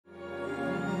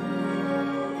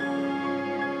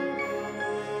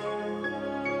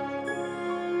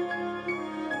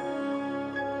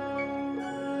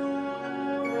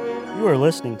You are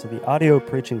listening to the audio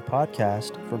preaching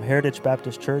podcast from Heritage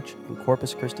Baptist Church in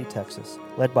Corpus Christi, Texas,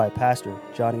 led by Pastor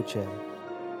Johnny Che.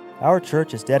 Our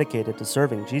church is dedicated to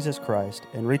serving Jesus Christ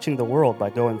and reaching the world by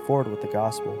going forward with the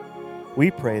gospel. We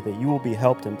pray that you will be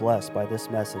helped and blessed by this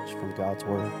message from God's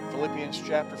Word. Philippians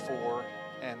chapter 4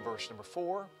 and verse number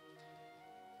 4.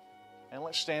 And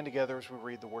let's stand together as we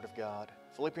read the Word of God.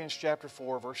 Philippians chapter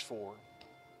 4, verse 4.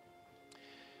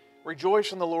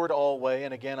 Rejoice in the Lord always,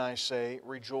 and again I say,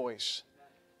 rejoice.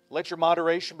 Let your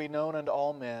moderation be known unto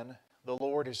all men. The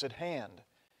Lord is at hand.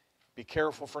 Be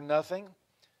careful for nothing,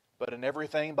 but in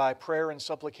everything by prayer and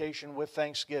supplication with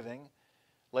thanksgiving,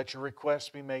 let your requests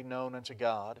be made known unto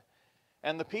God.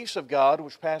 And the peace of God,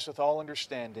 which passeth all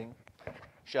understanding,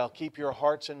 shall keep your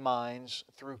hearts and minds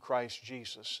through Christ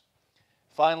Jesus.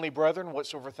 Finally, brethren,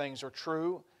 whatsoever things are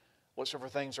true, whatsoever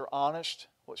things are honest,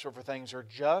 whatsoever things are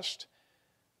just,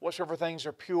 whatsoever things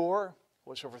are pure,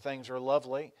 whatsoever things are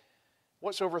lovely,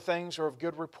 whatsoever things are of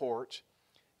good report,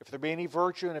 if there be any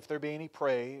virtue and if there be any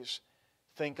praise,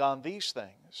 think on these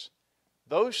things.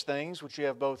 Those things which you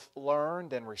have both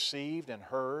learned and received and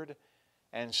heard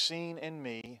and seen in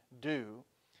me, do,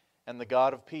 and the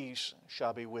God of peace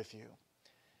shall be with you.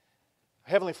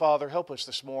 Heavenly Father, help us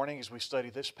this morning as we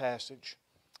study this passage.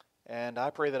 And I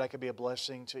pray that I could be a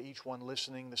blessing to each one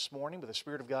listening this morning, but the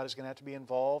Spirit of God is going to have to be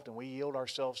involved, and we yield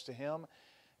ourselves to Him.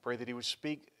 Pray that He would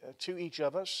speak to each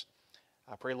of us.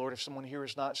 I pray, Lord, if someone here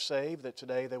is not saved, that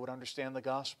today they would understand the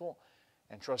gospel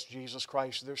and trust Jesus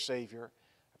Christ as their Savior.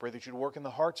 I pray that you'd work in the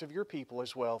hearts of your people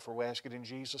as well, for we ask it in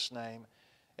Jesus' name.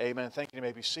 Amen. Thank you. You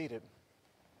may be seated.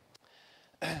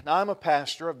 Now, I'm a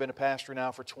pastor. I've been a pastor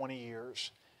now for 20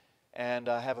 years, and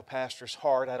I have a pastor's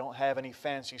heart. I don't have any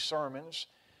fancy sermons.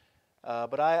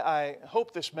 But I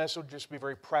hope this message will just be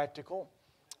very practical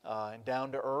and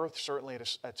down to earth, certainly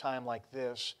at a time like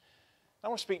this. I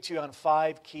want to speak to you on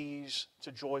 5 keys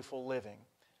to joyful living.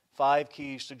 5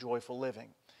 keys to joyful living.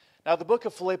 Now, the book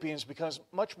of Philippians becomes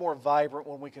much more vibrant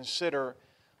when we consider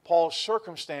Paul's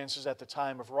circumstances at the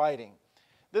time of writing.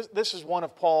 This is one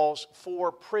of Paul's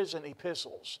 4 prison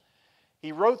epistles.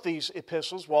 He wrote these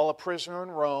epistles while a prisoner in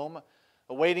Rome,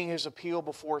 awaiting his appeal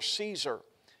before Caesar.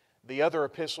 The other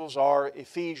epistles are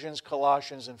Ephesians,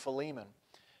 Colossians, and Philemon.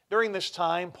 During this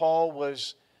time, Paul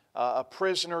was a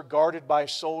prisoner guarded by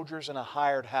soldiers in a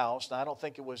hired house. Now, I don't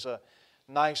think it was a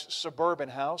nice suburban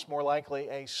house, more likely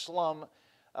a slum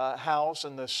house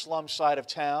in the slum side of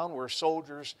town where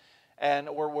soldiers and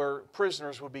where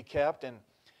prisoners would be kept. And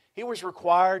he was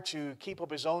required to keep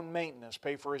up his own maintenance,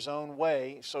 pay for his own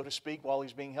way, so to speak, while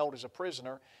he's being held as a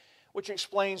prisoner, which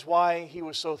explains why he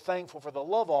was so thankful for the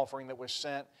love offering that was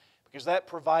sent, because that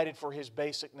provided for his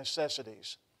basic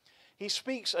necessities. He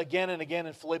speaks again and again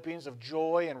in Philippians of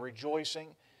joy and rejoicing.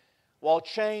 While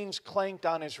chains clanked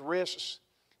on his wrists,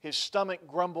 his stomach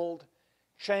grumbled,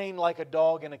 chained like a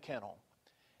dog in a kennel.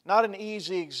 Not an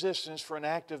easy existence for an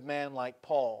active man like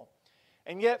Paul.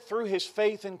 And yet, through his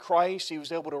faith in Christ, he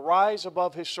was able to rise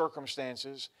above his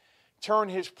circumstances, turn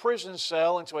his prison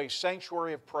cell into a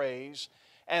sanctuary of praise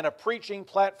and a preaching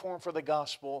platform for the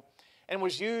gospel, and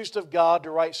was used of God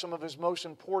to write some of his most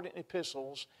important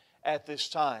epistles at this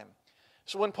time.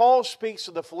 So when Paul speaks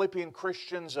to the Philippian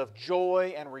Christians of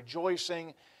joy and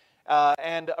rejoicing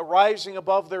and rising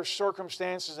above their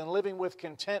circumstances and living with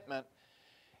contentment,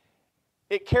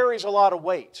 it carries a lot of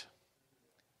weight.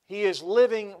 He is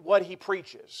living what he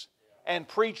preaches and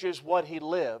preaches what he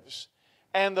lives.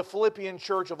 And the Philippian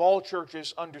church of all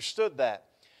churches understood that.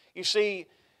 You see,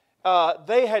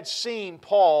 they had seen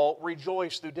Paul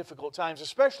rejoice through difficult times,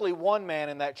 especially one man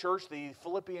in that church, the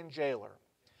Philippian jailer.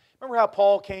 Remember how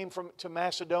Paul came to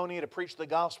Macedonia to preach the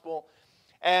gospel,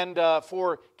 and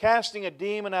for casting a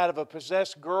demon out of a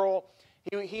possessed girl,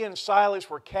 he and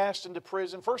Silas were cast into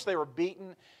prison. First they were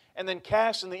beaten, and then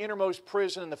cast in the innermost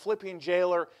prison, and the Philippian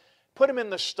jailer put them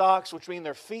in the stocks, which means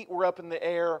their feet were up in the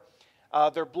air,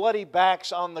 their bloody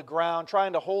backs on the ground,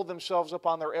 trying to hold themselves up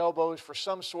on their elbows for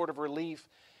some sort of relief,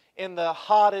 in the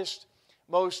hottest,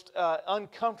 most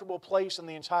uncomfortable place in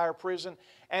the entire prison.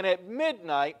 And at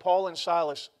midnight, Paul and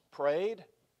Silas prayed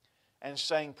and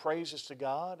sang praises to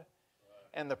God.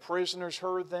 And the prisoners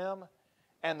heard them,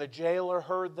 and the jailer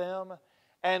heard them.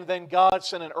 And then God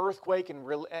sent an earthquake,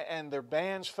 and their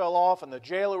bands fell off, and the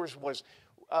jailer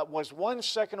was 1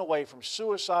 second away from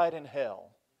suicide in hell.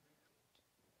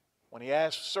 When he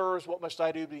asked, "Sirs, what must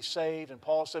I do to be saved?" And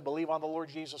Paul said, "Believe on the Lord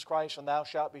Jesus Christ, and thou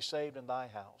shalt be saved in thy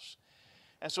house."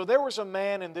 And so there was a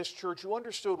man in this church who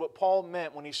understood what Paul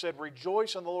meant when he said,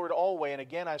 "Rejoice in the Lord always." And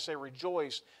again, I say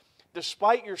rejoice.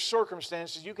 Despite your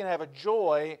circumstances, you can have a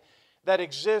joy that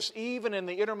exists even in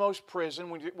the innermost prison,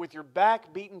 with your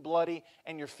back beaten bloody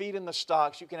and your feet in the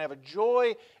stocks. You can have a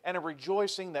joy and a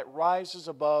rejoicing that rises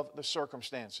above the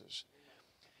circumstances.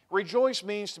 Rejoice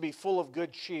means to be full of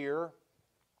good cheer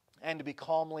and to be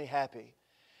calmly happy.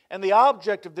 And the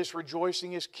object of this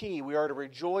rejoicing is key. We are to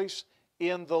rejoice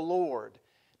in the Lord.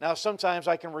 Now, sometimes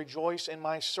I can rejoice in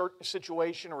my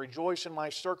situation or rejoice in my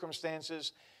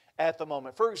circumstances at the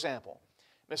moment. For example,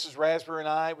 Mrs. Raspberry and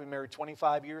I, we married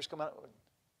 25 years,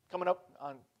 coming up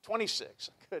on 26.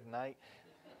 Good night.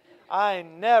 I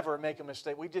never make a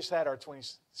mistake. We just had our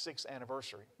 26th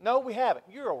anniversary. No, we haven't.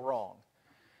 You're wrong.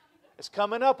 It's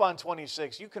coming up on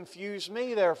 26. You confused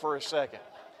me there for a second.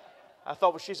 I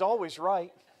thought, well, she's always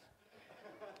right.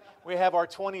 We have our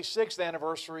 26th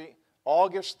anniversary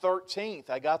August 13th.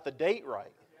 I got the date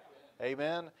right.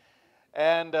 Amen.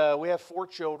 And we have 4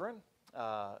 children.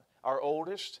 Our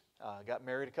oldest got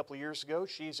married a couple of years ago.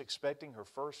 She's expecting her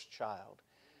first child.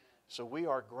 So we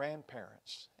are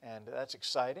grandparents, and that's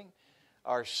exciting.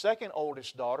 Our second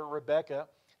oldest daughter, Rebecca,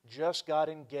 just got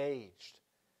engaged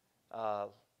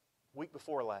week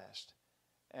before last.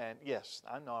 And yes,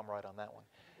 I know I'm right on that one.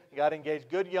 Got engaged.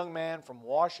 Good young man from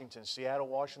Washington, Seattle,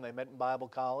 Washington. They met in Bible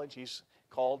college. He's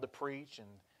called to preach,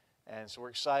 and so we're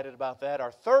excited about that.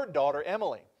 Our third daughter,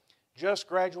 Emily, just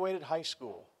graduated high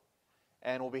school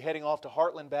and will be heading off to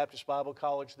Heartland Baptist Bible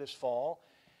College this fall.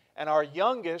 And our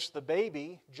youngest, the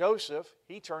baby, Joseph,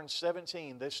 he turned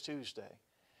 17 this Tuesday.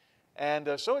 And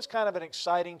so it's kind of an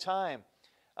exciting time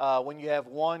when you have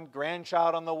one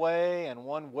grandchild on the way and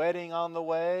one wedding on the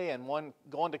way and one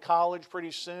going to college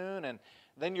pretty soon, and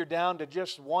then you're down to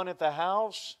just one at the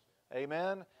house.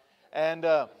 Amen. And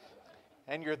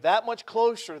you're that much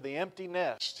closer to the empty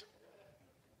nest.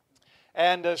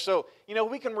 And so,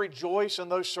 we can rejoice in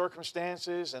those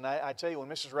circumstances. And I tell you, when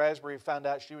Mrs. Raspberry found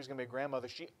out she was going to be a grandmother,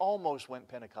 she almost went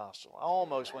Pentecostal.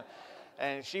 Almost went.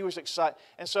 And she was excited.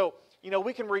 And so,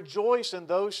 we can rejoice in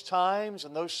those times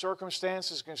and those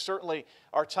circumstances. And certainly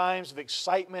are times of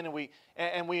excitement,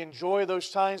 and we enjoy those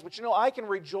times. But, I can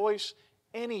rejoice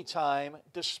anytime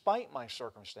despite my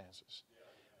circumstances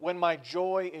when my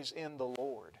joy is in the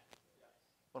Lord.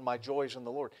 When my joy is in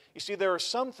the Lord. You see, there are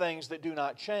some things that do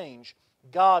not change.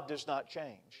 God does not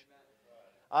change.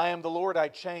 I am the Lord, I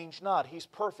change not. He's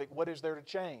perfect. What is there to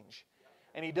change?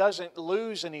 And He doesn't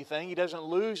lose anything. He doesn't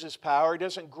lose His power. He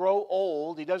doesn't grow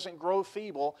old. He doesn't grow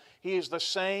feeble. He is the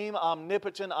same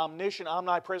omnipotent, omniscient,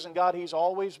 omnipresent God He's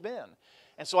always been.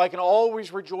 And so I can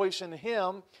always rejoice in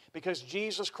Him because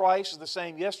Jesus Christ is the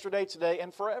same yesterday, today,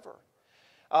 and forever.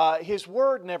 His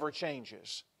Word never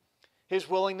changes. His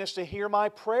willingness to hear my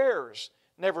prayers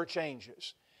never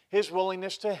changes. His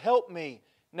willingness to help me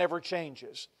never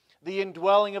changes. The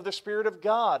indwelling of the Spirit of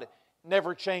God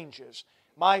never changes.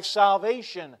 My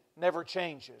salvation never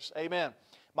changes. Amen.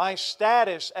 My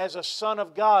status as a son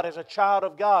of God, as a child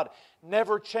of God,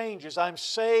 never changes. I'm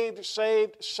saved,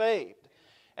 saved, saved.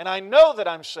 And I know that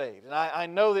I'm saved. And I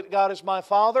know that God is my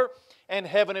Father and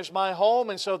heaven is my home.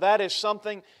 And so that is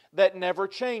something that never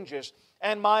changes.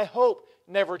 And my hope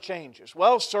never changes.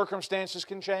 Well, circumstances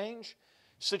can change.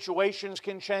 Situations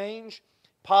can change.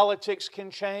 Politics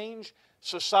can change.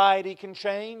 Society can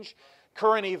change.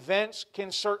 Current events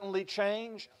can certainly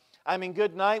change. I mean,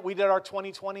 good night. We did our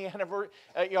 2020 anniversary,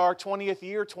 our 20th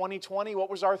year, 2020. What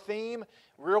was our theme?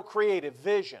 Real creative,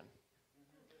 vision.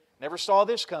 Never saw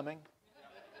this coming.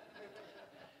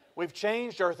 We've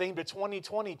changed our theme to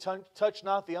 2020, touch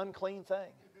not the unclean thing.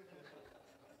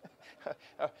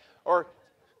 Or,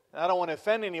 I don't want to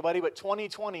offend anybody, but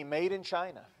 2020, made in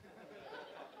China.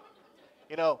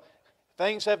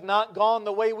 Things have not gone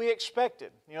the way we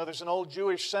expected. There's an old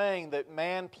Jewish saying that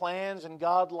man plans and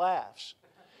God laughs.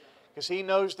 Because He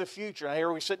knows the future. Now,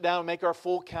 here we sit down and make our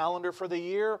full calendar for the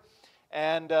year.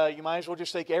 And you might as well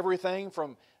just take everything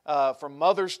from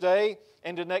Mother's Day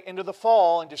into the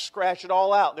fall and just scratch it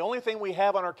all out. The only thing we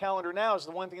have on our calendar now is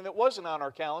the one thing that wasn't on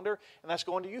our calendar, and that's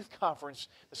going to youth conference,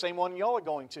 the same one y'all are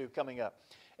going to coming up.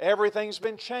 Everything's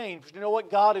been changed. But you know what?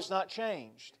 God has not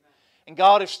changed. And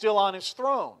God is still on His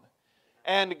throne.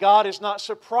 And God is not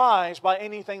surprised by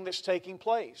anything that's taking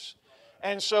place.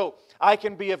 And so I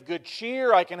can be of good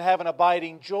cheer. I can have an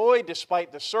abiding joy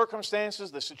despite the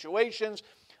circumstances, the situations,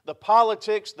 the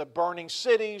politics, the burning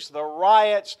cities, the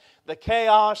riots, the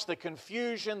chaos, the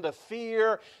confusion, the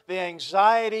fear, the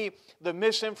anxiety, the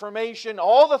misinformation,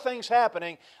 all the things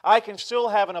happening. I can still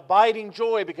have an abiding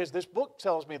joy because this book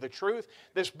tells me the truth.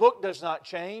 This book does not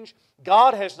change.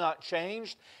 God has not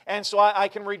changed. And so I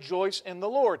can rejoice in the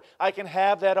Lord. I can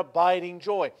have that abiding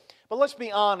joy. But let's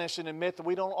be honest and admit that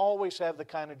we don't always have the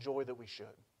kind of joy that we should.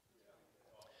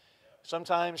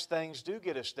 sometimes things do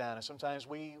get us down, and sometimes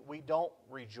we don't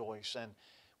rejoice, and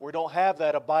we don't have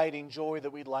that abiding joy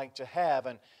that we'd like to have.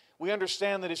 And we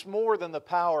understand that it's more than the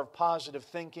power of positive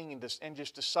thinking and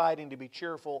just deciding to be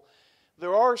cheerful.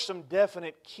 There are some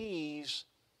definite keys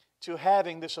to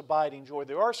having this abiding joy.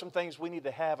 There are some things we need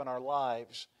to have in our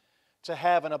lives to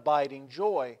have an abiding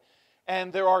joy.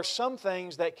 And there are some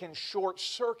things that can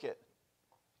short-circuit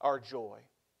our joy.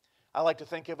 I like to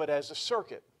think of it as a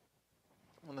circuit.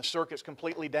 When the circuit's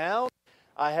completely down,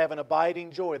 I have an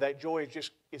abiding joy. That joy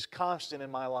is constant in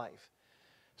my life.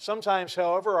 Sometimes,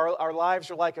 however, our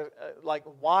lives are like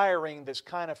wiring that's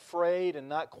kind of frayed and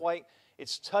not quite,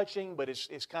 it's touching, but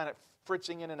it's kind of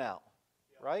fritzing in and out,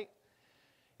 right?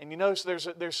 And you notice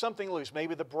there's something loose.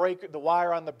 Maybe the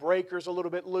wire on the breaker's a little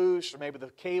bit loose, or maybe the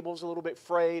cable's a little bit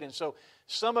frayed, and so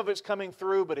some of it's coming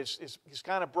through, but it's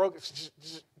kind of broken.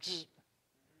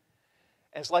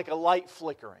 It's like a light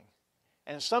flickering.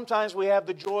 And sometimes we have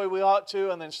the joy we ought to,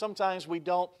 and then sometimes we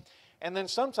don't. And then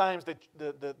sometimes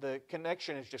the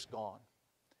connection is just gone.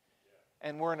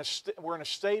 And we're in a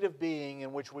state of being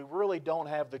in which we really don't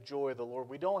have the joy of the Lord.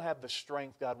 We don't have the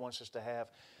strength God wants us to have.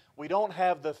 We don't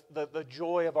have the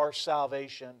joy of our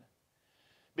salvation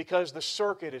because the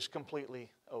circuit is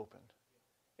completely opened.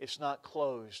 It's not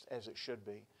closed as it should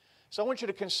be. So I want you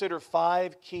to consider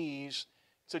 5 keys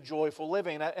to joyful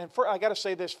living. And I got to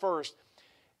say this first.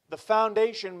 The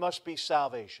foundation must be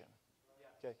salvation.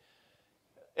 Okay?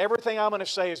 Everything I'm going to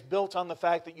say is built on the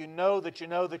fact that you know that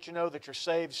you're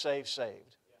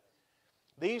saved.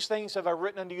 These things have I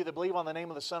written unto you that believe on the name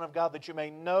of the Son of God, that you may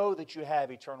know that you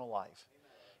have eternal life.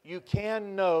 You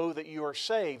can know that you are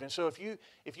saved. And so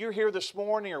if you're here this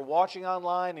morning or watching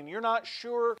online and you're not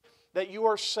sure that you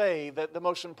are saved, that the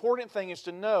most important thing is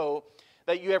to know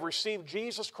that you have received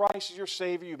Jesus Christ as your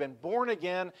Savior. You've been born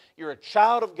again. You're a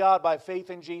child of God by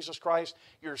faith in Jesus Christ.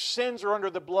 Your sins are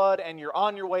under the blood and you're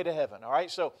on your way to heaven. All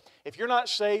right? So if you're not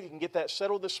saved, you can get that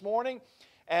settled this morning.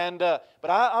 But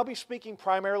I'll be speaking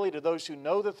primarily to those who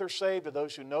know that they're saved, to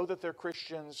those who know that they're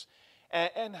Christians,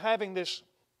 and having this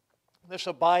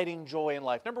abiding joy in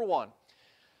life. Number 1,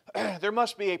 there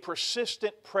must be a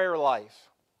persistent prayer life.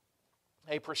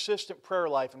 A persistent prayer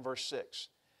life in verse 6.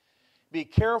 Be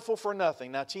careful for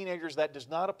nothing. Now, teenagers, that does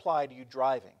not apply to you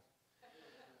driving.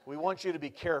 We want you to be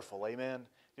careful, amen?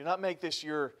 Do not make this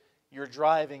your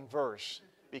driving verse.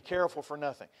 Be careful for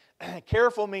nothing.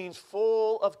 Careful means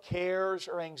full of cares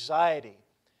or anxiety,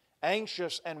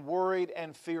 anxious and worried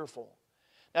and fearful.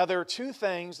 Now, there are 3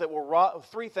 things that will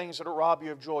rob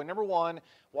you of joy. Number 1,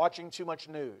 watching too much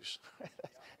news.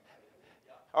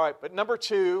 All right, but number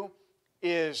 2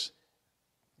 is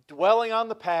dwelling on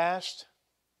the past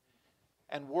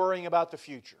and worrying about the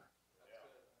future.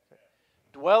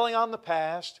 Dwelling on the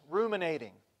past,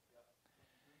 ruminating.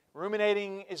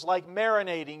 Ruminating is like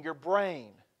marinating your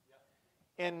brain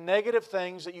in negative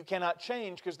things that you cannot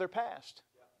change because they're past.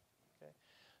 Okay?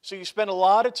 So you spend a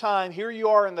lot of time, here you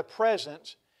are in the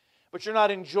present, but you're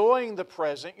not enjoying the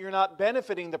present, you're not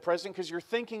benefiting the present because you're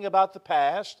thinking about the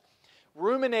past,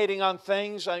 ruminating on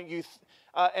things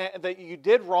that you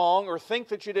did wrong, or think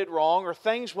that you did wrong, or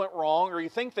things went wrong, or you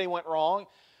think they went wrong,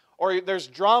 or there's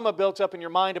drama built up in your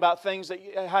mind about things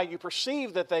how you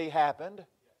perceive that they happened.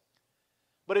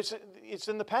 But it's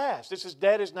in the past. It's as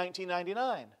dead as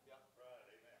 1999.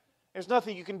 There's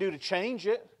nothing you can do to change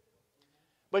it.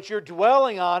 But you're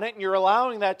dwelling on it, and you're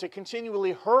allowing that to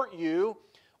continually hurt you,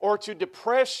 or to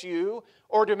depress you,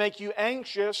 or to make you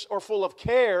anxious or full of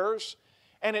cares.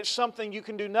 And it's something you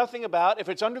can do nothing about. If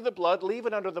it's under the blood, leave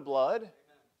it under the blood.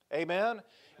 Amen.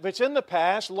 If it's in the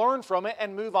past, learn from it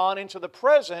and move on into the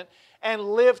present and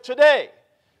live today.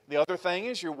 The other thing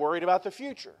is you're worried about the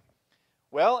future.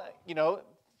 Well,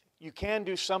 you can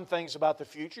do some things about the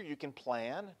future. You can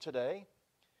plan today.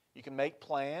 You can make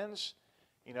plans.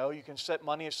 You can set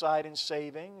money aside in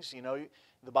savings.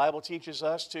 The Bible teaches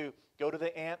us to go to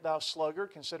the ant, thou sluggard,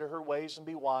 consider her ways and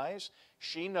be wise.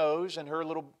 She knows in her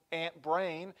little ant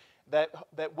brain that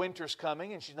winter's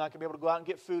coming and she's not going to be able to go out and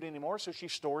get food anymore, so she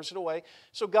stores it away.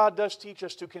 So God does teach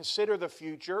us to consider the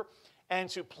future and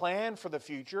to plan for the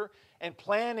future. And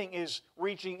planning is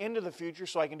reaching into the future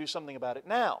so I can do something about it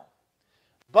now.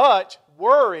 But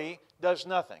worry does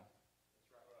nothing.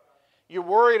 You're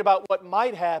worried about what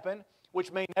might happen,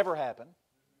 which may never happen.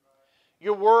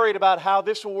 You're worried about how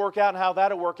this will work out and how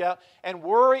that will work out. And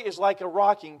worry is like a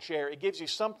rocking chair. It gives you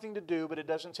something to do, but it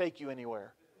doesn't take you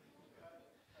anywhere.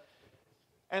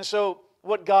 And so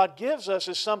what God gives us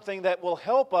is something that will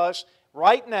help us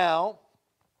right now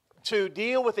to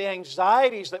deal with the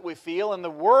anxieties that we feel and the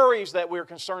worries that we're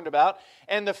concerned about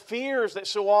and the fears that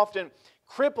so often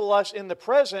cripple us in the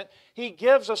present, He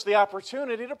gives us the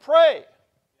opportunity to pray.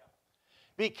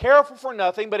 Be careful for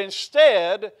nothing, but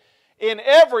instead, in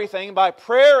everything, by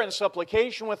prayer and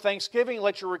supplication with thanksgiving,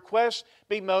 let your requests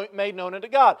be made known unto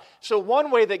God. So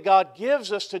one way that God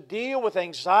gives us to deal with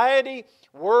anxiety,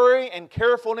 worry, and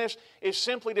carefulness is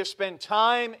simply to spend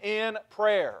time in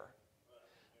prayer.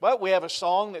 But we have a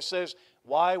song that says,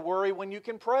 why worry when you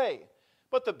can pray?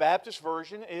 But the Baptist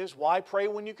version is, why pray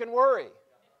when you can worry?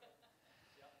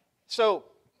 So,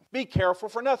 be careful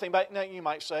for nothing. But now you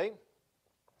might say,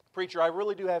 preacher, I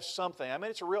really do have something. I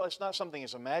mean, it's not something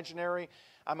that's imaginary.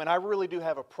 I mean, I really do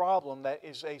have a problem that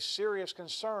is a serious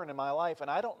concern in my life, and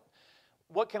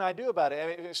what can I do about it? I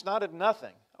mean, it's not a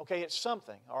nothing. Okay, it's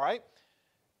something, all right?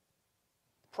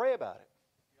 Pray about it.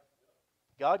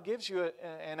 God gives you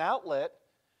an outlet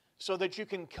so that you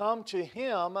can come to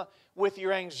Him with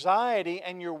your anxiety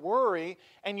and your worry,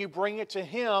 and you bring it to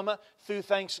Him through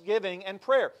thanksgiving and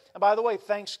prayer. And by the way,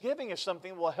 thanksgiving is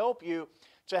something that will help you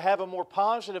to have a more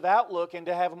positive outlook and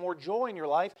to have more joy in your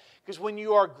life, because when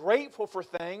you are grateful for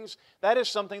things, that is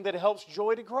something that helps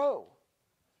joy to grow.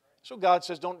 So God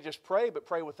says, don't just pray, but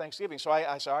pray with thanksgiving. So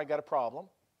I say, I got a problem.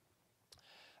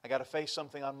 I got to face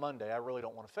something on Monday I really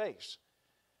don't want to face.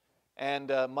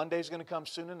 And Monday's going to come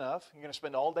soon enough. You're going to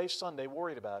spend all day Sunday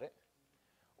worried about it.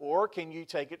 Or can you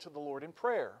take it to the Lord in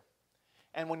prayer?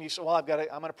 And when you say, well, I'm going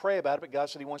to pray about it, but God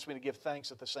said He wants me to give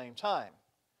thanks at the same time,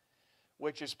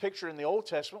 which is pictured in the Old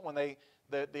Testament when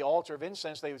the altar of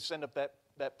incense, they would send up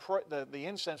the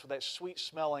incense with that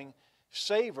sweet-smelling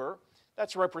savor.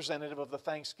 That's representative of the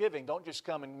thanksgiving. Don't just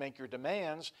come and make your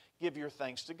demands. Give your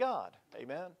thanks to God.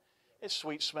 Amen? It's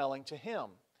sweet-smelling to Him.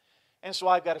 And so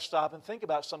I've got to stop and think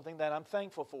about something that I'm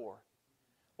thankful for.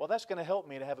 Well, that's going to help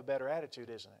me to have a better attitude,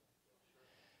 isn't it?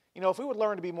 You know, if we would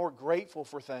learn to be more grateful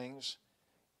for things,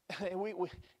 it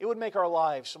would make our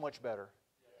lives so much better.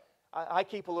 I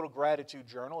keep a little gratitude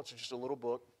journal. It's just a little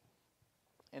book.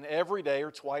 And every day or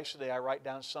twice a day, I write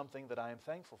down something that I am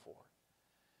thankful for.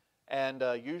 And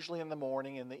usually in the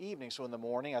morning and the evening. So in the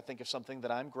morning, I think of something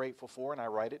that I'm grateful for, and I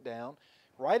write it down.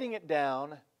 Writing it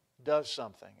down does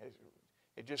something.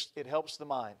 It helps the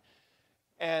mind.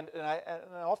 And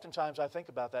oftentimes I think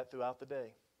about that throughout the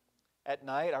day. At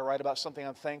night, I write about something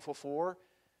I'm thankful for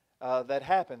that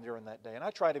happened during that day. And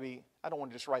I don't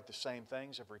want to just write the same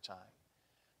things every time.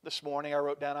 This morning I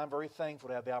wrote down, I'm very thankful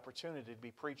to have the opportunity to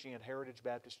be preaching at Heritage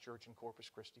Baptist Church in Corpus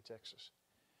Christi, Texas.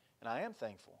 And I am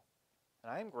thankful.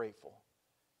 And I am grateful.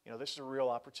 You know, this is a real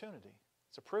opportunity.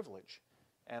 It's a privilege.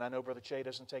 And I know Brother Che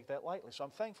doesn't take that lightly, so I'm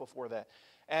thankful for that.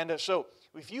 And so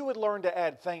if you would learn to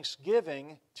add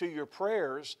thanksgiving to your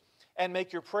prayers and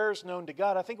make your prayers known to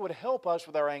God, I think it would help us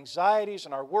with our anxieties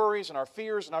and our worries and our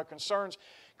fears and our concerns,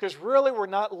 because really we're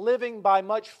not living by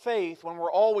much faith when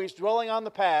we're always dwelling on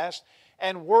the past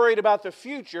and worried about the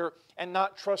future and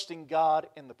not trusting God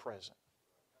in the present.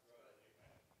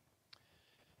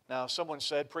 Now, someone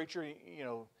said, preacher, you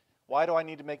know, why do I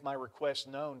need to make my request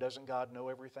known? Doesn't God know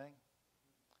everything?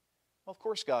 Well, of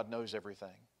course God knows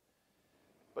everything.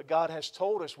 But God has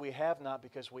told us we have not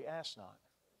because we ask not.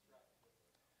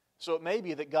 So it may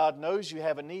be that God knows you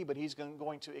have a need, but He's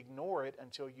going to ignore it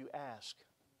until you ask.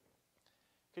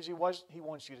 Because He wants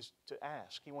you to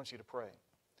ask. He wants you to pray.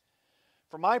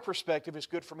 From my perspective, it's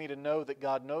good for me to know that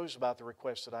God knows about the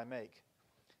requests that I make.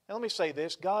 Now let me say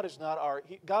this, God is not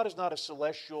a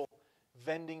celestial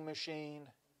vending machine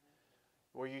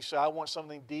where you say, I want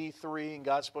something D3, and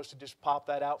God's supposed to just pop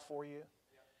that out for you.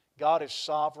 God is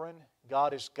sovereign.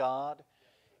 God is God.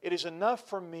 It is enough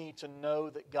for me to know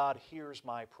that God hears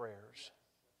my prayers.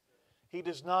 He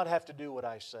does not have to do what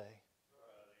I say.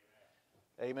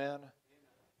 Amen.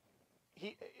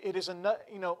 It is enough,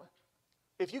 you know,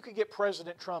 if you could get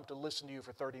President Trump to listen to you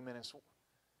for 30 minutes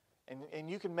and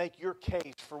you can make your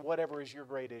case for whatever is your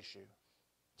great issue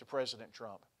to President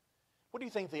Trump, what do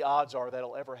you think the odds are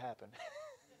that'll ever happen?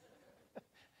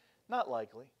 Not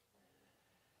likely.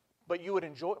 But you would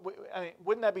enjoy, I mean,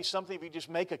 wouldn't that be something if you just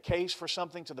make a case for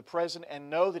something to the President and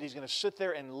know that he's going to sit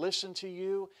there and listen to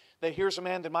you? That here's a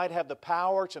man that might have the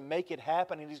power to make it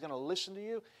happen and he's going to listen to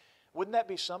you? Wouldn't that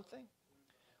be something?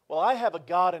 Well, I have a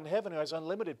God in heaven who has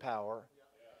unlimited power,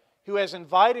 who has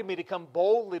invited me to come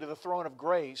boldly to the throne of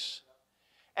grace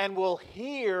and will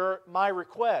hear my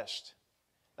request.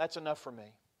 That's enough for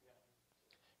me.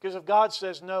 Because if God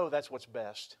says no, that's what's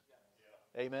best.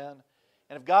 Amen.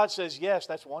 And if God says yes,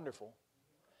 that's wonderful.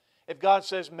 If God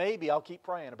says maybe, I'll keep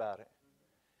praying about it.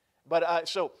 But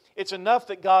so it's enough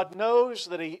that God knows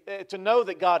that to know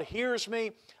that God hears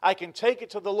me. I can take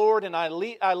it to the Lord and I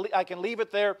can leave it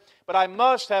there. But I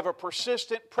must have a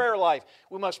persistent prayer life.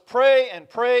 We must pray and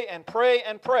pray and pray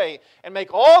and pray and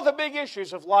make all the big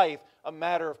issues of life a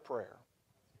matter of prayer.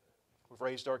 We've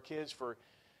raised our kids for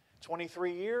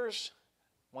 23 years.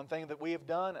 One thing that we have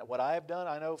done, what I have done,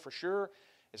 I know for sure,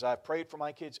 is I've prayed for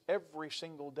my kids every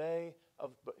single day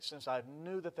since I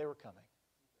knew that they were coming.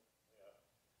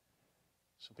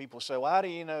 So people say, well, how do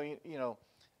you know,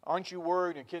 aren't you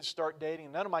worried when kids start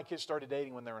dating? None of my kids started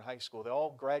dating when they were in high school. They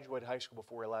all graduated high school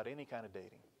before we allowed any kind of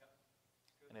dating.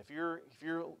 And if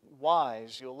you're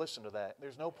wise, you'll listen to that.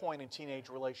 There's no point in teenage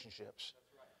relationships.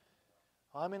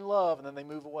 I'm in love, and then they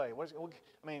move away.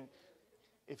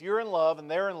 If you're in love and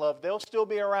they're in love, they'll still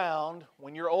be around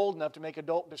when you're old enough to make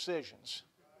adult decisions.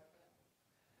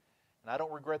 And I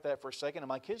don't regret that for a second, and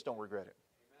my kids don't regret it.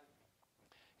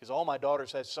 Because all my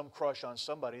daughters had some crush on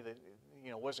somebody that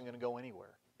wasn't going to go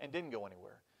anywhere and didn't go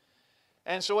anywhere.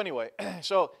 And so anyway,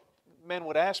 so men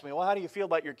would ask me, well, how do you feel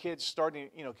about your kids starting,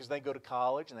 because they go to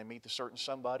college and they meet a certain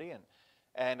somebody,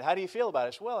 and how do you feel about it?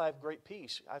 I said, well, I have great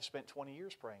peace. I've spent 20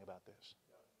 years praying about this.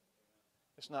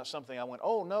 It's not something I went,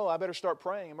 oh no, I better start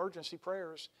praying emergency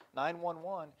prayers,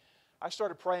 911. I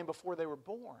started praying before they were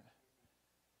born.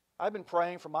 I've been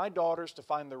praying for my daughters to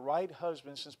find the right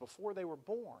husband since before they were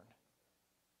born.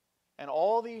 And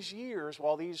all these years,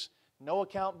 while these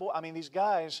no-account boys, these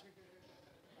guys,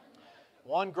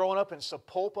 one growing up in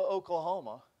Sapulpa,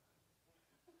 Oklahoma,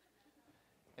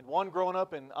 and one growing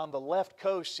up on the left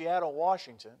coast, Seattle,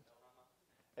 Washington.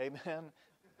 Amen.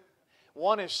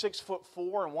 One is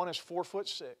 6'4" and one is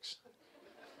 4'6".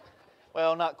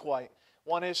 Well, not quite.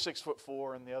 One is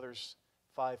 6'4" and the other's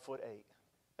 5'8".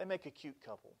 They make a cute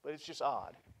couple, but it's just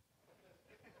odd.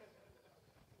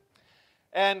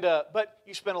 And but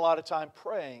you spend a lot of time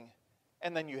praying,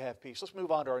 and then you have peace. Let's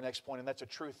move on to our next point, and that's a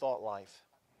true thought life.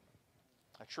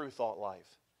 A true thought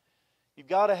life. You've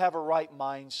got to have a right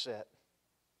mindset.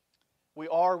 We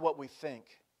are what we think.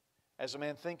 As a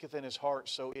man thinketh in his heart,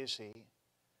 so is he.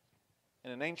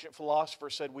 And an ancient philosopher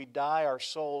said, we dye our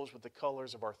souls with the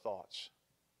colors of our thoughts.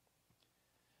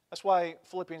 That's why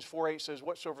Philippians 4:8 says,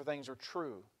 whatsoever things are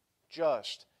true,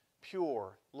 just,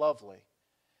 pure, lovely.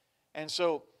 And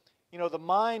so, the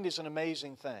mind is an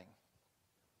amazing thing.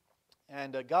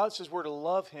 And God says we're to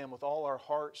love Him with all our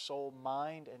heart, soul,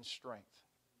 mind, and strength.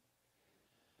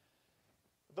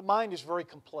 The mind is very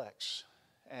complex.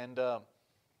 And,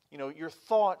 your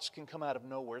thoughts can come out of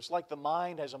nowhere. It's like the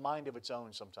mind has a mind of its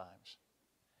own sometimes.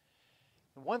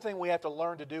 And one thing we have to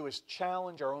learn to do is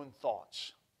challenge our own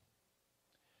thoughts.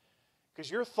 Because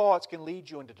your thoughts can lead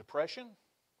you into depression.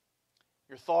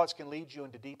 Your thoughts can lead you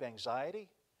into deep anxiety.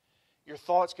 Your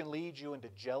thoughts can lead you into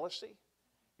jealousy.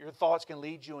 Your thoughts can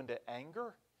lead you into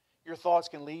anger. Your thoughts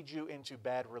can lead you into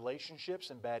bad relationships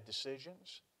and bad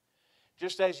decisions.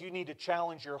 Just as you need to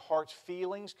challenge your heart's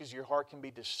feelings, because your heart can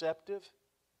be deceptive,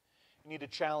 you need to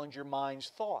challenge your mind's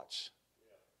thoughts.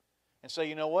 And say,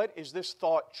 you know what? Is this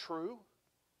thought true?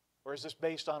 Or is this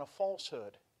based on a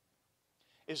falsehood?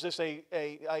 Is this a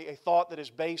thought that is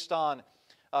based on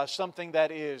something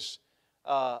that is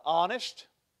honest?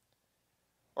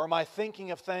 Or am I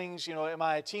thinking of things, am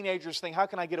I a teenager's thing, how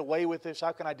can I get away with this?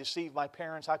 How can I deceive my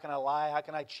parents? How can I lie? How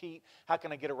can I cheat? How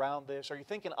can I get around this? Are you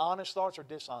thinking honest thoughts or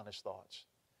dishonest thoughts?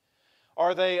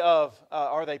 Are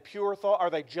they pure thought? Are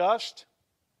they just?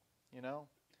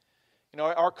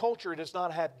 Our culture does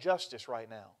not have justice right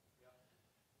now.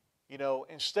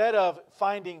 Instead of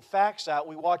finding facts out,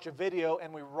 we watch a video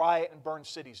and we riot and burn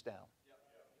cities down.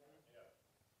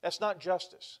 That's not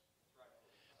justice.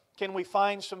 Can we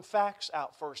find some facts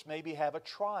out first? Maybe have a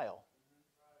trial.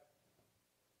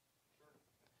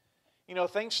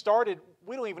 Things started,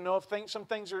 we don't even know if some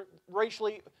things are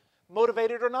racially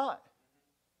motivated or not.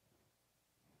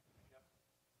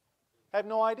 I have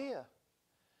no idea.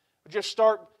 We just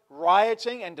start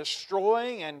rioting and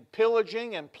destroying and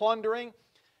pillaging and plundering.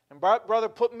 And brother,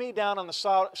 put me down on the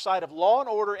side of law and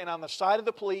order and on the side of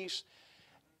the police.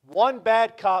 One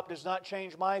bad cop does not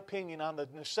change my opinion on the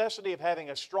necessity of having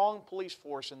a strong police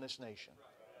force in this nation.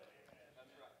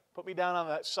 Put me down on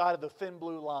that side of the thin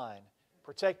blue line,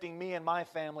 protecting me and my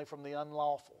family from the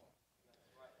unlawful.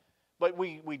 But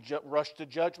we rush to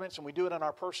judgments, and we do it in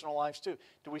our personal lives too.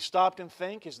 Do we stop and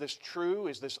think, is this true?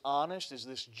 Is this honest? Is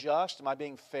this just? Am I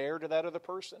being fair to that other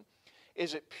person?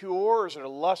 Is it pure? Is it a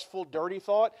lustful, dirty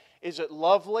thought? Is it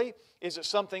lovely? Is it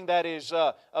something that is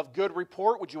of good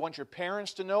report? Would you want your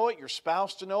parents to know it, your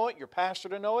spouse to know it, your pastor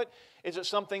to know it? Is it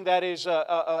something that is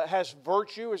has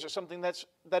virtue? Is it something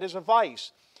that is a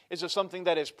vice? Is it something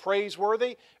that is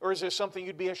praiseworthy, or is it something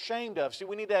you'd be ashamed of? See,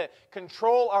 we need to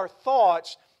control our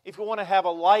thoughts if we want to have a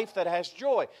life that has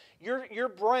joy. Your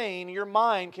brain, your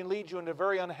mind can lead you into a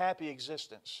very unhappy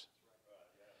existence.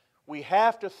 We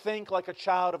have to think like a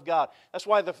child of God. That's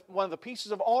why one of the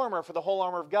pieces of armor for the whole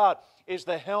armor of God is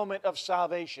the helmet of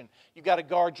salvation. You've got to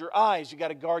guard your eyes, you've got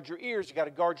to guard your ears, you've got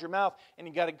to guard your mouth, and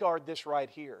you've got to guard this right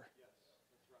here.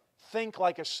 Think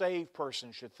like a saved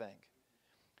person should think.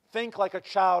 Think like a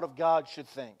child of God should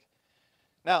think.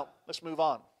 Now, let's move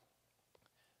on.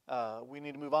 We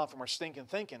need to move on from our stinking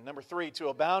thinking. Number 3, to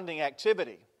abounding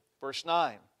activity. Verse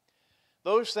 9.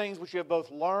 Those things which you have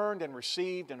both learned and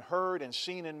received and heard and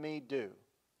seen in me, do.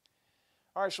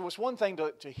 All right, so it's one thing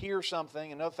to hear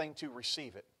something, another thing to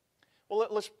receive it. Well,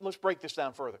 let's break this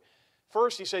down further.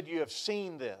 First, he said, you have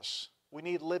seen this. We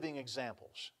need living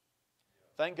examples.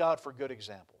 Thank God for good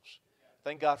examples.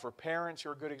 Thank God for parents who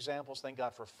are good examples. Thank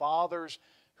God for fathers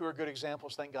who are good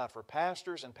examples. Thank God for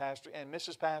pastors and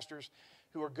Mrs. Pastors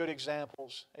who are good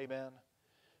examples. Amen.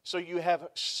 So you have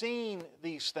seen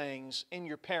these things in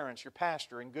your parents, your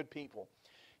pastor, and good people.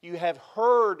 You have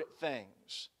heard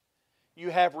things. You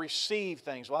have received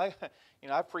things. Well,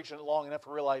 I've preached it long enough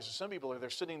to realize that some people they're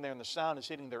sitting there and the sound is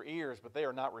hitting their ears, but they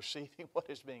are not receiving what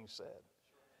is being said.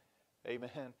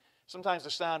 Amen. Sometimes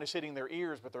the sound is hitting their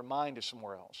ears, but their mind is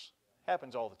somewhere else.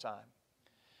 Happens all the time.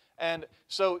 And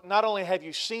so not only have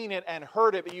you seen it and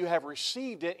heard it, but you have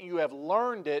received it and you have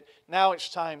learned it. Now it's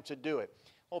time to do it.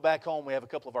 Well, back home we have a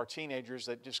couple of our teenagers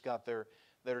that just that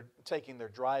are taking their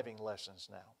driving lessons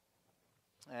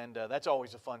now. And that's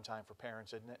always a fun time for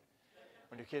parents, isn't it?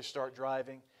 When your kids start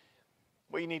driving.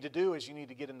 What you need to do is you need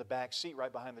to get in the back seat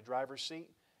right behind the driver's seat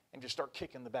and just start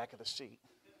kicking the back of the seat.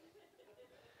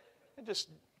 And just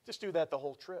do that the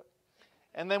whole trip.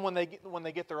 And then when they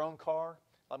get their own car,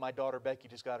 like my daughter Becky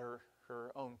just got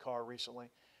her own car recently.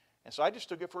 And so I just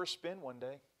took it for a spin one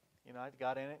day. I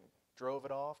got in it, drove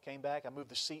it off, came back. I moved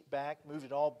the seat back, moved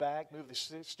it all back, moved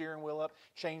the steering wheel up,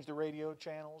 changed the radio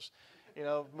channels,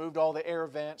 moved all the air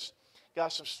vents,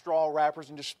 got some straw wrappers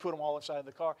and just put them all inside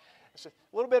the car. I said,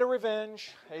 a little bit of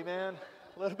revenge, amen,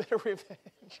 a little bit of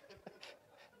revenge.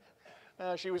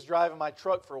 She was driving my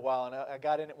truck for a while, and I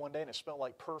got in it one day, and it smelled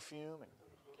like perfume, and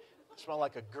it smelled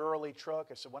like a girly truck.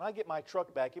 I said, when I get my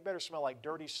truck back, it better smell like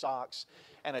dirty socks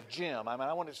and a gym.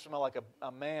 I want it to smell like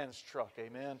a man's truck,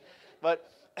 amen. But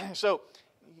so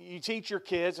you teach your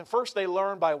kids, and first they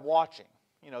learn by watching.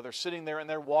 They're sitting there and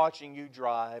they're watching you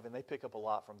drive, and they pick up a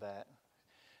lot from that.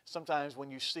 Sometimes when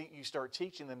you start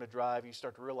teaching them to drive, you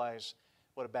start to realize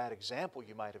what a bad example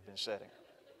you might have been setting.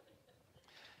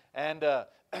 And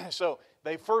so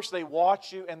they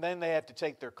watch you, and then they have to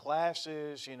take their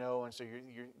classes, and so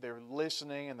they're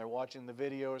listening and they're watching the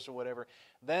videos or whatever.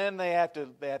 Then they have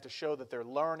to show that they're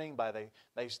learning by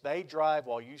they drive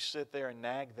while you sit there and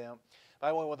nag them. By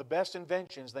the way, one of the best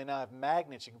inventions, they now have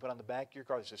magnets you can put on the back of your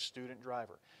car that says student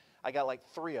driver. I got like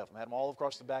 3 of them. I had them all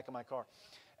across the back of my car.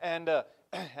 And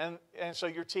so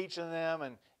you're teaching them,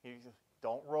 and you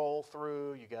don't roll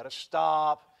through. You got to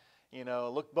stop.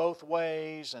 Look both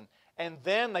ways. And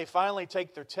then they finally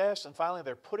take their test, and finally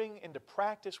they're putting into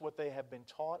practice what they have been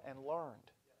taught and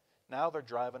learned. Now they're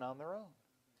driving on their own.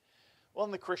 Well,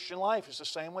 in the Christian life, it's the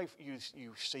same way.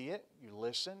 You see it, you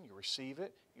listen, you receive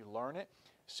it, you learn it.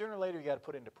 Sooner or later, you got to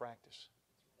put it into practice.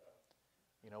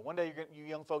 One day you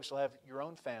young folks will have your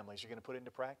own families. You're going to put it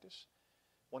into practice.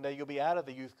 One day you'll be out of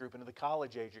the youth group into the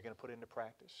college age. You're going to put it into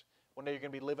practice. One day you're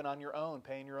going to be living on your own,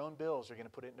 paying your own bills. You're going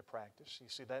to put it into practice. You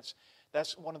see,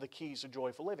 that's one of the keys of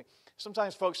joyful living.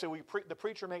 Sometimes folks say, the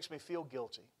preacher makes me feel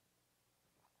guilty.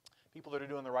 People that are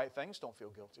doing the right things don't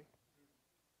feel guilty.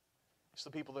 It's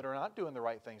the people that are not doing the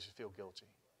right things who feel guilty.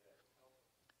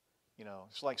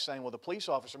 It's like saying, well, the police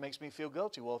officer makes me feel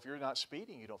guilty. Well, if you're not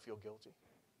speeding, you don't feel guilty.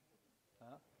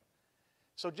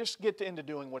 So just get into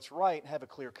doing what's right and have a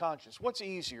clear conscience. What's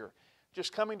easier?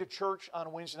 Just coming to church on a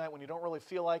Wednesday night when you don't really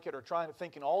feel like it, or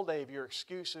thinking all day of your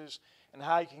excuses and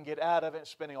how you can get out of it, and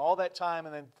spending all that time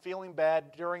and then feeling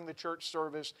bad during the church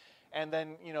service, and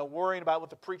then worrying about what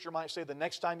the preacher might say the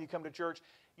next time you come to church.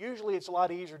 Usually it's a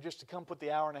lot easier just to come put the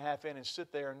hour and a half in and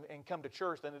sit there and come to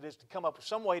church than it is to come up with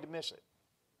some way to miss it.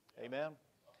 Amen?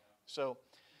 So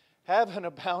have an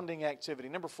abounding activity.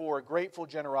 Number 4, a grateful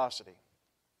generosity.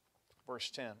 Verse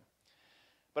 10.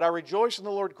 But I rejoice in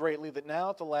the Lord greatly that now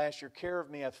at the last your care of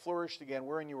me hath flourished again,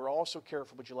 wherein you were also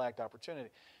careful, but you lacked opportunity.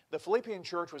 The Philippian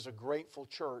church was a grateful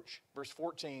church. Verse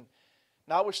 14.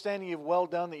 Notwithstanding you have well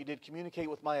done that you did communicate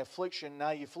with my affliction.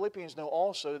 Now you Philippians know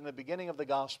also in the beginning of the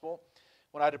gospel,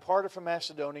 when I departed from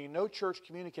Macedonia, no church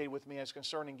communicated with me as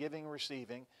concerning giving and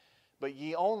receiving, but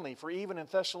ye only, for even in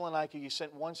Thessalonica ye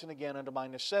sent once and again unto my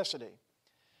necessity.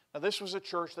 Now this was a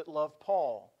church that loved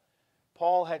Paul.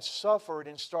 Paul had suffered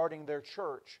in starting their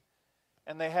church,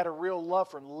 and they had a real love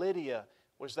for him. Lydia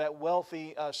was that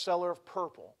wealthy seller of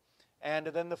purple, and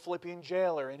then the Philippian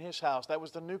jailer in his house. That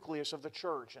was the nucleus of the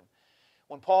church. And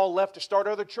when Paul left to start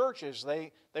other churches,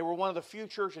 they were one of the few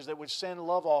churches that would send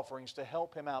love offerings to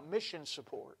help him out, mission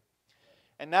support.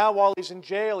 And now while he's in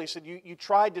jail, he said, you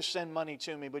tried to send money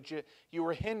to me, but you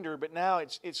were hindered, but now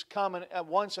it's coming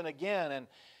once and again.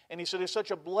 And he said, it's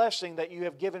such a blessing that you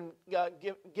have given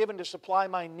to supply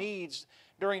my needs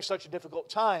during such a difficult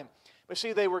time. But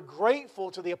see, they were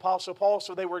grateful to the Apostle Paul,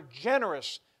 so they were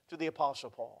generous to the Apostle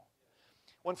Paul.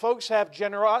 When folks have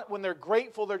when they're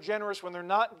grateful, they're generous. When they're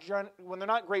not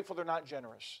grateful, they're not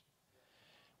generous.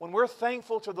 When we're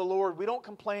thankful to the Lord, we don't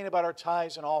complain about our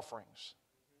tithes and offerings.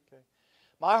 Okay?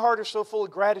 My heart is so full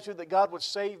of gratitude that God would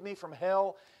save me from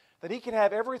hell, that He can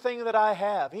have everything that I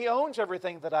have. He owns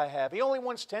everything that I have. He only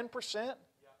wants 10%.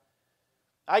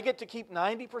 I get to keep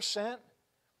 90%.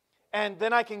 And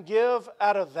then I can give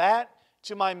out of that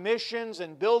to my missions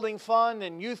and building fund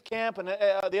and youth camp and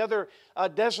the other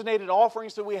designated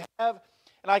offerings that we have.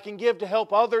 And I can give to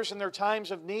help others in their times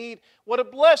of need. What a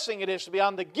blessing it is to be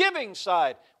on the giving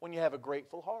side when you have a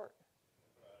grateful heart.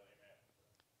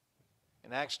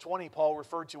 In Acts 20, Paul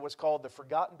referred to what's called the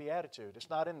forgotten beatitude. It's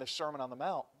not in the Sermon on the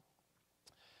Mount.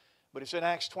 But it's in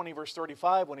Acts 20, verse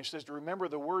 35, when he says to remember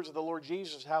the words of the Lord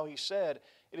Jesus, how He said,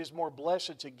 it is more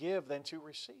blessed to give than to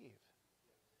receive.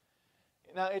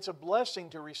 Now, it's a blessing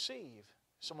to receive.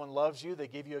 Someone loves you, they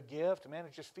give you a gift. Man,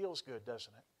 it just feels good,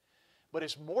 doesn't it? But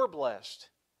it's more blessed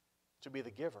to be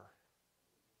the giver.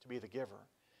 To be the giver.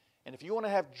 And if you want to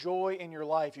have joy in your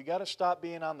life, you've got to stop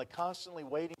being on the constantly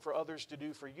waiting for others to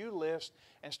do for you list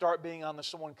and start being on the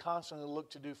someone constantly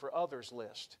look to do for others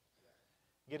list.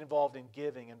 Get involved in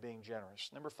giving and being generous.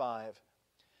 Number 5,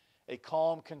 a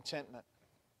calm contentment.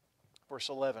 Verse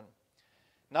 11.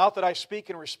 Not that I speak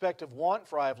in respect of want,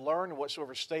 for I have learned in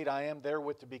whatsoever state I am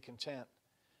therewith to be content.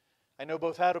 I know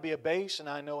both how to be abased and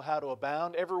I know how to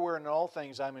abound. Everywhere and in all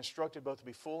things I am instructed both to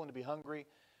be full and to be hungry,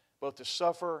 both to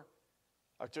suffer,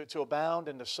 or to abound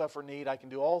and to suffer need. I can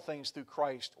do all things through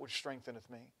Christ, which strengtheneth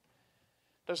me.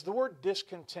 Does the word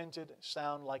discontented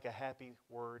sound like a happy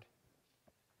word?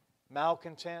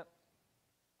 Malcontent?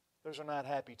 Those are not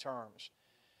happy terms.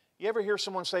 You ever hear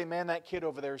someone say, man, that kid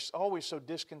over there is always so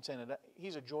discontented.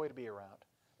 He's a joy to be around.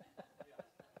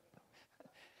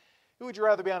 Who would you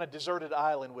rather be on a deserted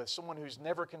island with? Someone who's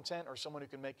never content or someone who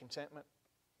can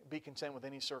be content with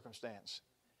any circumstance?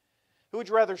 Who would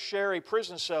you rather share a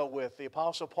prison cell with, the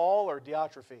Apostle Paul or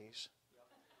Diotrephes?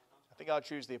 I think I'll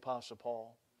choose the Apostle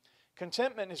Paul.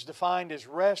 Contentment is defined as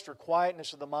rest or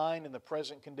quietness of the mind in the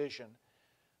present condition.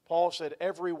 Paul said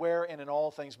everywhere and in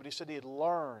all things, but he said he had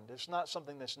learned. It's not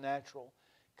something that's natural.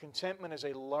 Contentment is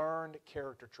a learned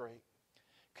character trait.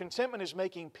 Contentment is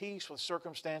making peace with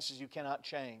circumstances you cannot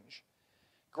change.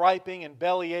 Griping and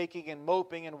belly aching and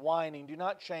moping and whining do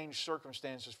not change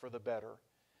circumstances for the better.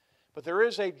 But there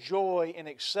is a joy in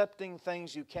accepting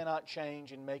things you cannot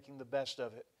change and making the best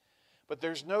of it. But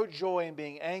there's no joy in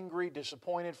being angry,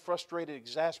 disappointed, frustrated,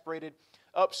 exasperated,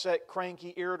 upset,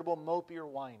 cranky, irritable, mopey, or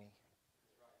whiny.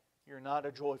 You're not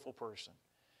a joyful person.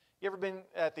 You ever been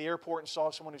at the airport and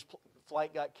saw someone whose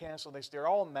flight got canceled? They're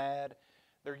all mad.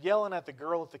 They're yelling at the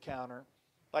girl at the counter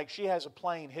like she has a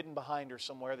plane hidden behind her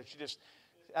somewhere that she just,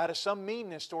 out of some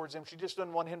meanness towards him, she just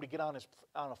doesn't want him to get on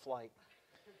a flight.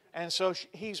 And so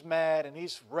he's mad and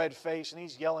he's red-faced and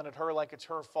he's yelling at her like it's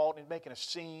her fault and he's making a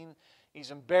scene.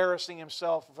 He's embarrassing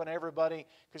himself in front of everybody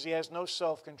because he has no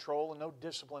self-control and no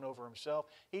discipline over himself.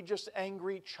 He's just an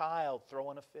angry child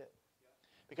throwing a fit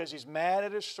because he's mad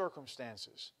at his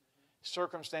circumstances.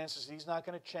 Circumstances he's not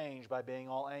going to change by being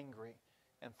all angry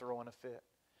and throwing a fit.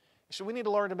 So we need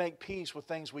to learn to make peace with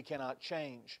things we cannot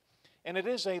change. And it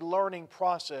is a learning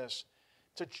process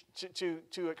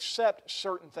to accept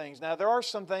certain things. Now, there are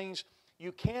some things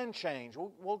you can change.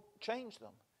 We'll change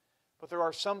them. But there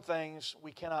are some things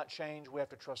we cannot change. We have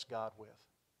to trust God with.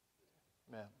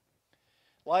 Amen.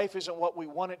 Life isn't what we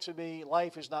want it to be.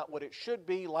 Life is not what it should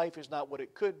be. Life is not what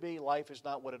it could be. Life is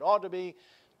not what it ought to be.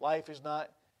 Life is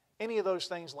not any of those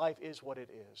things. Life is what it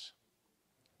is.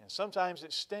 And sometimes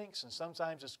it stinks and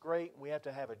sometimes it's great. We have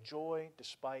to have a joy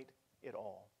despite it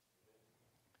all.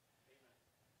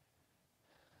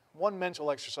 One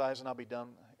mental exercise and I'll be done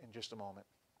in just a moment.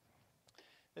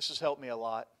 This has helped me a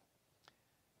lot.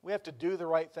 We have to do the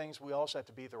right things. We also have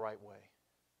to be the right way.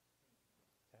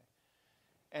 Okay?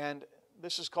 And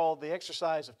this is called the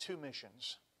exercise of 2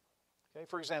 missions. Okay?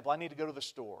 For example, I need to go to the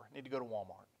store. I need to go to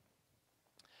Walmart.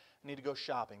 I need to go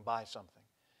shopping, buy something.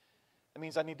 That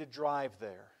means I need to drive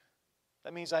there.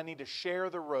 That means I need to share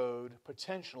the road,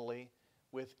 potentially,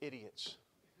 with idiots.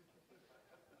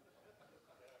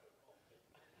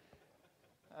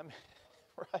 I mean,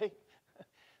 right?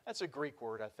 That's a Greek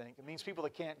word, I think. It means people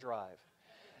that can't drive.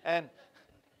 And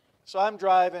so I'm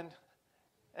driving,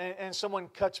 and someone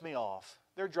cuts me off.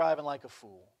 They're driving like a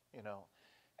fool, you know.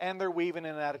 And they're weaving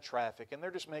in and out of traffic, and they're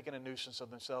just making a nuisance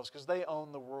of themselves because they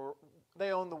own the world.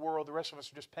 They own the world. The rest of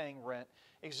us are just paying rent,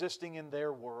 existing in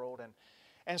their world.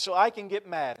 And so I can get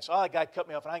mad. So, that guy cut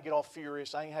me off, and I can get all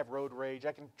furious. I can have road rage.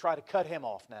 I can try to cut him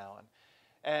off now.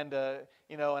 And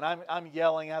I'm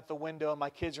yelling out the window, and my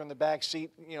kids are in the back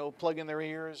seat, plugging their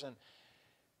ears. And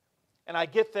I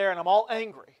get there, and I'm all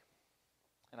angry.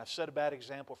 And I've set a bad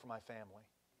example for my family.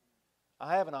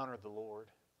 I haven't honored the Lord.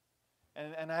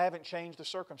 And I haven't changed the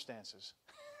circumstances.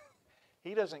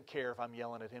 He doesn't care if I'm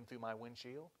yelling at him through my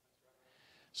windshield.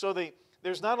 So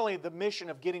there's not only the mission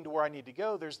of getting to where I need to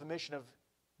go, there's the mission of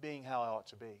being how I ought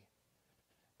to be.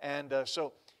 And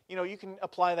so you can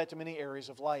apply that to many areas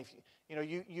of life.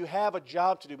 You have a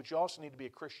job to do, but you also need to be a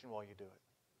Christian while you do it.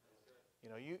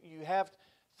 You have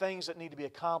things that need to be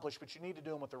accomplished, but you need to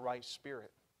do them with the right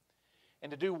spirit.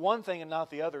 And to do one thing and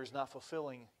not the other is not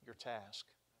fulfilling your task.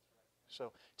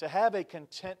 So to have a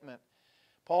contentment,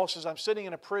 Paul says, I'm sitting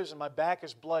in a prison, my back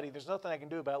is bloody, there's nothing I can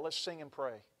do about it, let's sing and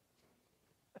pray.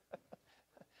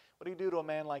 What do you do to a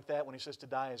man like that when he says to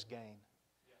die is gain?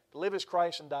 To live is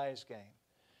Christ and die is gain.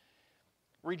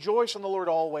 Rejoice in the Lord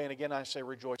always, and again I say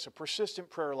rejoice. A persistent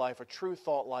prayer life, a true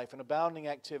thought life, an abounding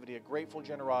activity, a grateful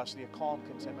generosity, a calm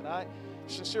contentment. I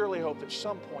sincerely hope that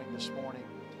some point this morning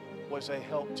was a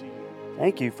help to you.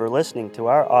 Thank you for listening to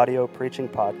our audio preaching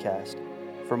podcast.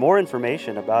 For more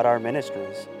information about our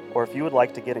ministries, or if you would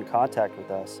like to get in contact with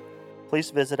us,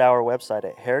 please visit our website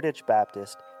at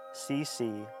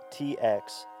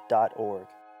heritagebaptistcctx.org.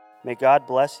 May God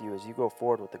bless you as you go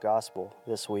forward with the gospel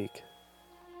this week.